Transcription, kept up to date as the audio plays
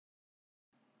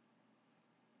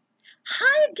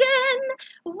again.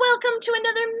 Welcome to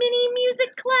another mini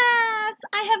music class.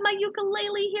 I have my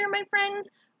ukulele here, my friends.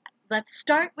 Let's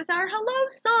start with our hello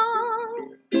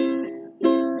song.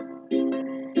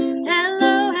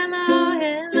 Hello, hello,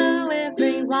 hello,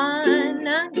 everyone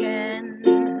again.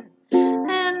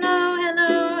 Hello,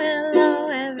 hello, hello,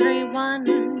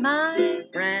 everyone, my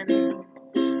friend.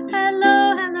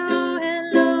 Hello, hello,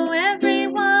 hello,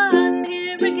 everyone,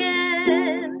 here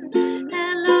again.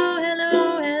 Hello,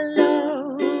 hello,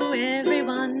 hello,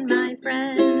 everyone, my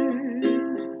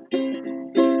friend.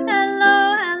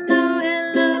 Hello, hello,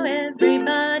 hello,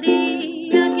 everybody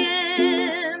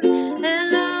again.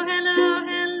 Hello, hello,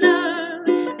 hello,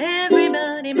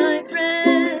 everybody, my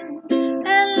friend.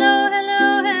 Hello,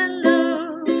 hello,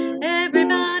 hello,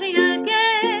 everybody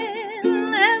again.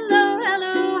 Hello,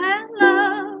 hello,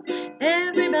 hello,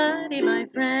 everybody, my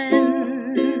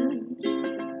friend.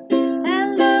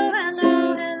 Hello,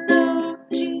 hello, hello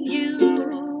to you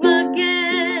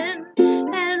again.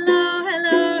 Hello,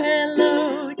 hello,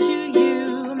 hello to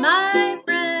you, my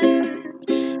friend.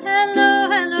 Hello,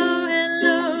 hello,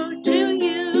 hello to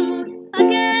you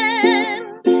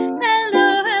again.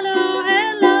 Hello, hello,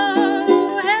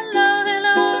 hello. Hello,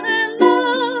 hello, hello.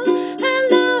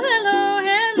 Hello, hello,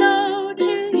 hello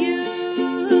to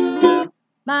you,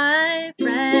 my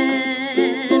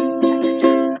friend.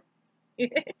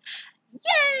 Yay!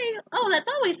 Oh,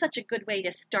 that's always such a good way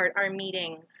to start our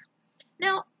meetings.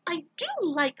 Now, I do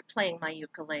like playing my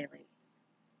ukulele,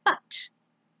 but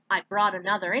I brought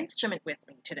another instrument with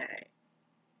me today.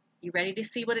 You ready to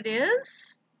see what it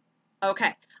is?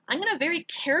 Okay, I'm going to very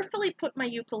carefully put my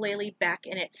ukulele back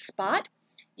in its spot.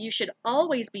 You should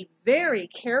always be very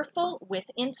careful with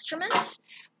instruments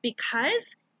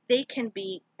because they can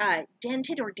be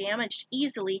dented or damaged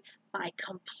easily by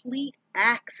complete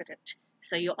accident.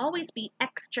 So you'll always be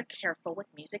extra careful with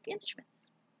music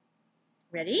instruments.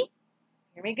 Ready?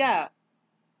 Here we go.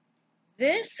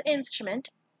 This instrument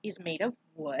is made of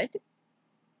wood.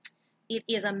 It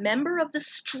is a member of the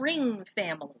string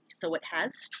family, so it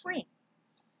has strings.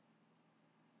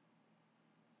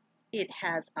 It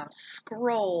has a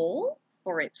scroll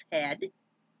for its head.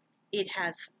 It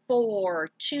has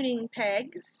 4 tuning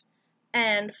pegs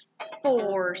and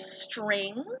 4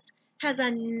 strings. Has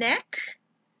a neck,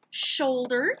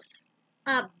 shoulders,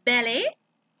 a belly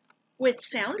with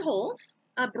sound holes,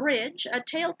 a bridge, a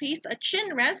tailpiece, a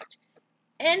chin rest,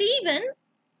 and even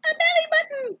a belly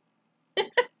button.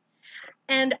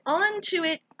 And onto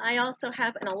it, I also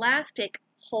have an elastic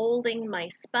holding my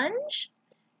sponge.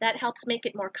 That helps make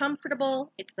it more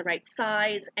comfortable. It's the right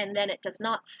size, and then it does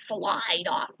not slide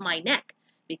off my neck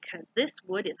because this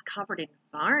wood is covered in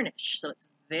varnish, so it's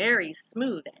very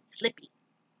smooth and slippy.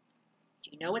 Do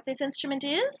you know what this instrument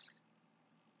is?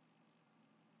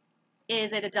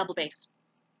 Is it a double bass?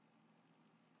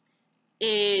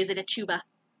 Is it a tuba?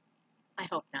 I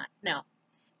hope not. No.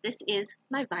 This is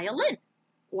my violin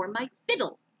or my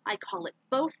fiddle. I call it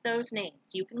both those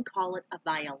names. You can call it a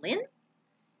violin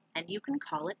and you can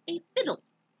call it a fiddle.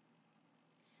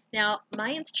 Now,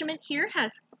 my instrument here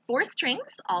has 4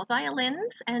 strings. All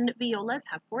violins and violas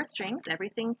have 4 strings,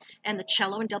 everything, and the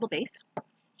cello and double bass.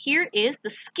 Here is the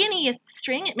skinniest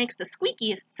string. It makes the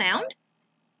squeakiest sound.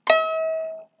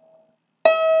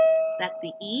 That's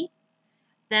the E.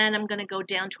 Then I'm going to go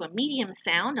down to a medium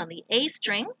sound on the A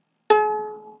string.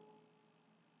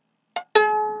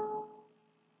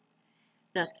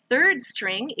 The 3rd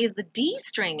string is the D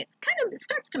string. It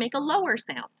starts to make a lower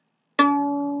sound.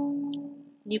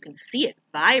 You can see it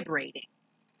vibrating.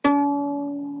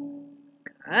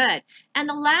 Good. And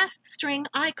the last string,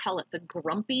 I call it the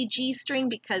grumpy G string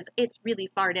because it's really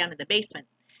far down in the basement.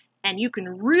 And you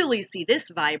can really see this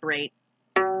vibrate.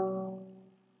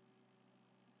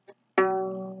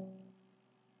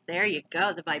 There you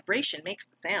go. The vibration makes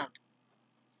the sound.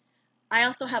 I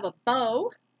also have a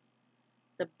bow.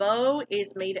 The bow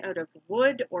is made out of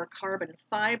wood or carbon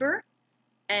fiber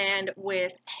and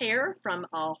with hair from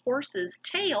a horse's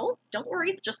tail. Don't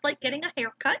worry, it's just like getting a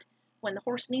haircut. When the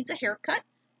horse needs a haircut,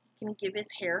 he can give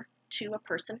his hair to a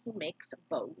person who makes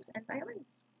bows and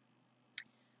violins.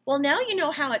 Well, now you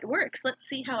know how it works. Let's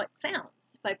see how it sounds.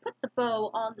 If I put the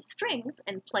bow on the strings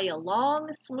and play a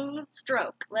long, smooth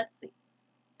stroke, let's see.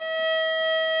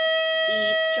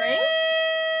 E string,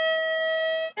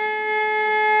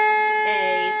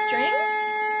 A string,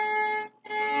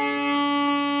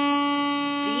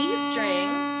 D string,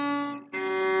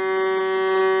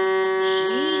 G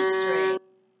string.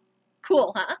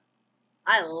 Cool, huh?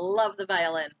 I love the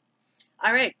violin.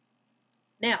 All right,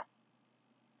 now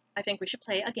I think we should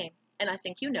play a game, and I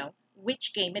think you know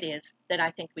which game it is that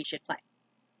I think we should play.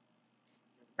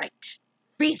 Right,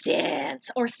 freeze dance,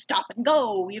 or stop and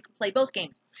go. You can play both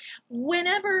games.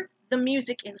 Whenever the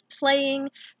music is playing,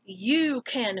 you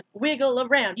can wiggle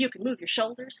around. You can move your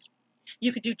shoulders.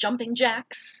 You can do jumping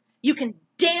jacks. You can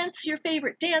dance your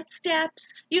favorite dance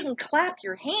steps. You can clap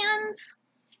your hands.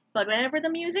 But whenever the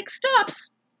music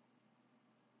stops,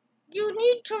 you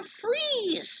need to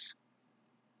freeze.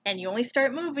 And you only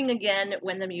start moving again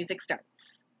when the music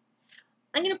starts.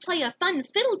 I'm going to play a fun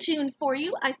fiddle tune for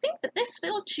you. I think that this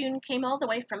fiddle tune came all the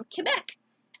way from Quebec.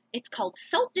 It's called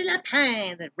Saut de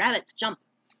Lapin, the rabbits jump.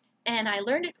 And I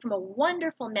learned it from a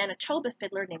wonderful Manitoba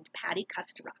fiddler named Patty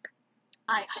Kusteruk.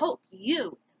 I hope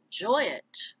you enjoy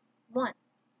it. 1,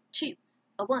 2,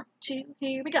 1, 2,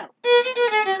 here we go.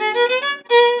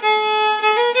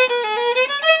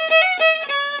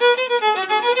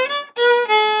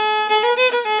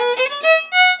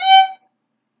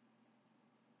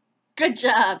 Good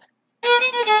job.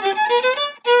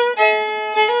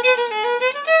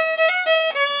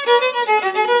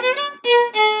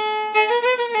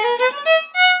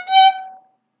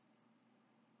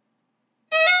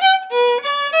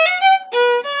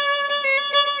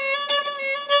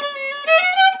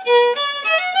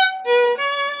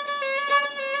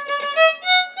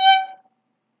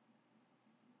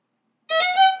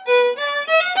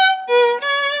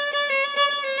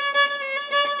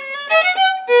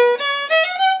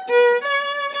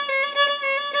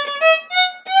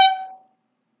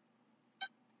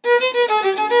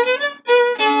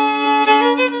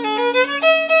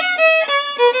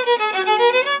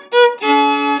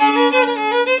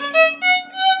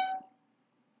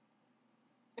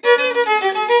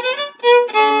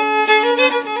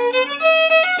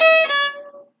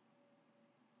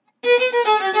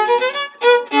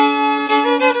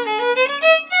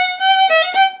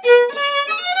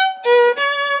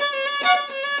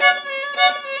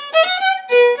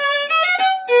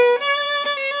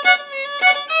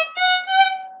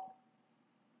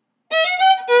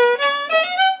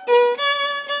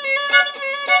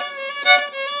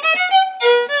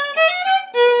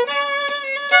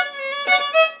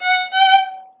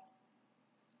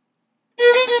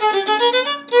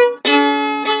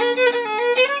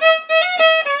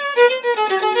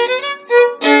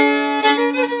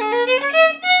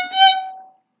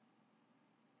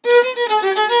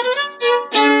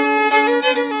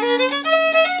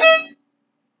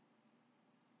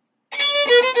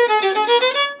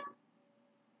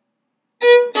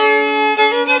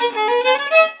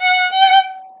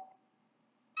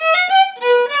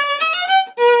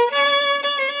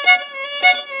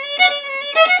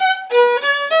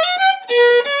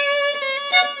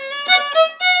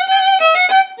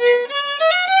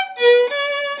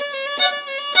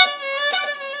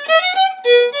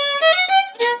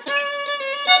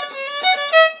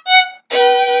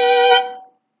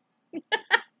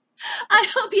 I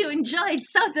hope you enjoyed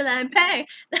Saut de Lapin.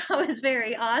 That was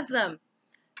very awesome.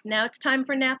 Now it's time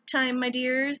for nap time, my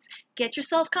dears. Get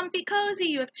yourself comfy cozy.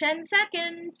 You have 10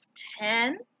 seconds.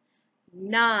 10,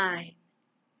 9,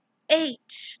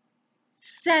 8,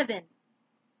 7,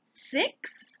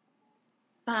 6,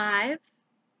 5,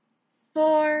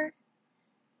 4,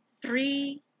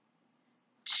 3,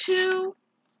 2,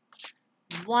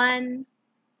 1.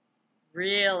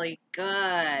 Really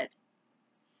good.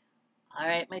 All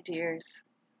right, my dears.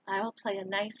 I will play a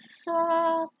nice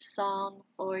soft song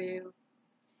for you.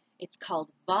 It's called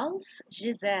Valse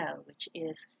Giselle, which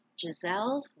is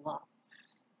Giselle's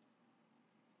Waltz.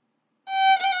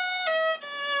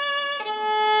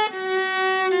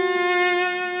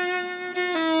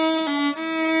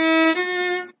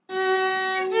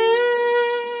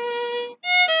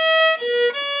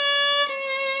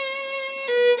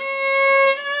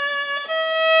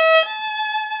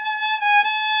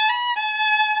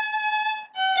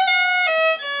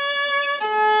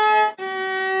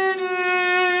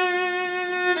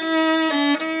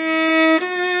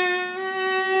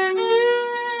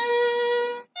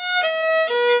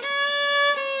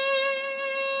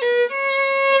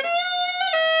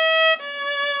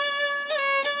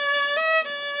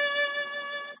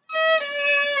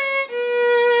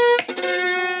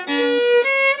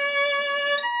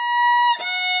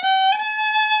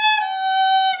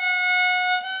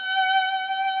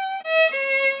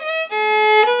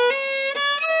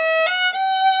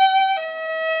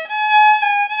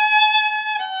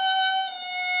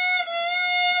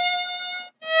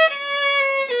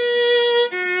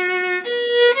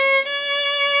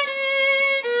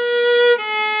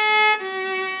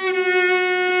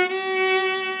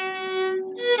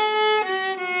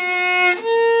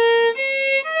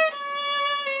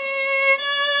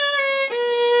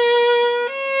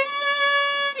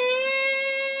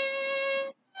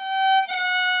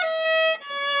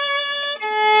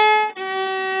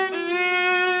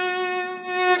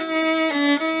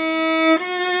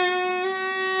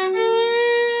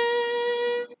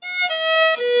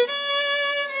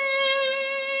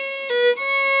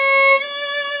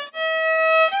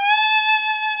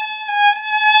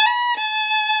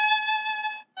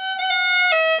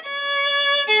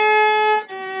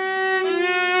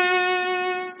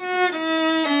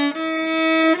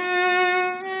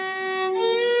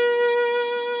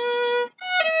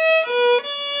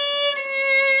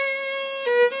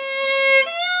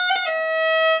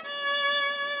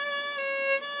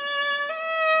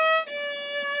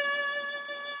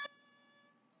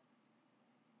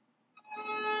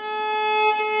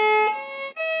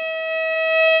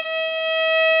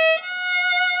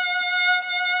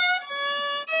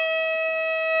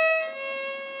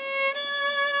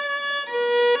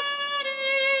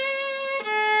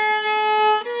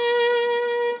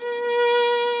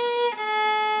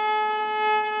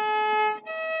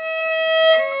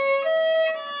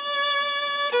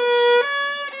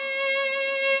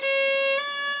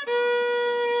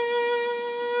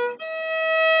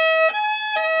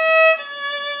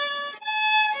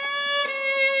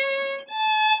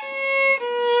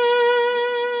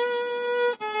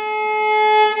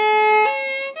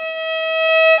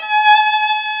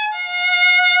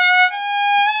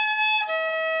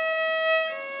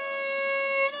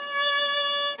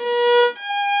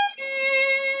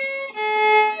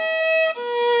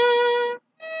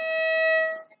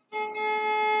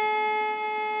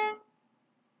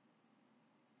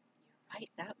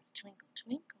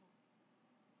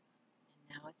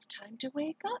 It's time to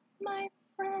wake up, my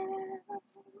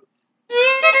friends.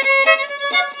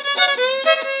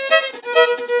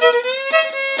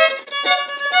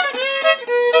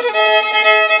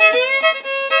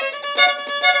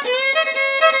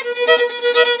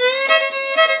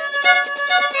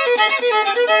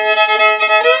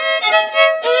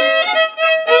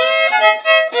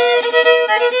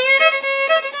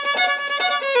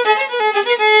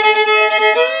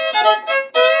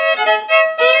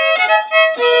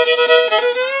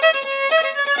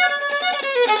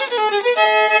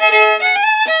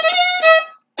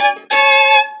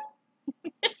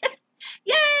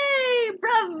 Yay!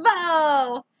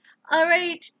 Bravo! All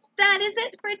right, that is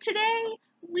it for today.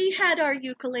 We had our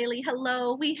ukulele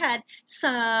hello, we had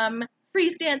some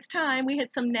freeze dance time, we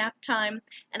had some nap time,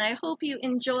 and I hope you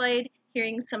enjoyed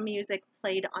hearing some music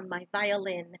played on my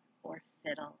violin or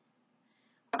fiddle.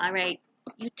 All right,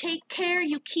 you take care,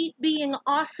 you keep being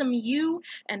awesome, you,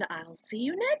 and I'll see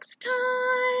you next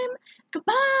time.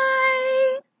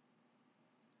 Goodbye!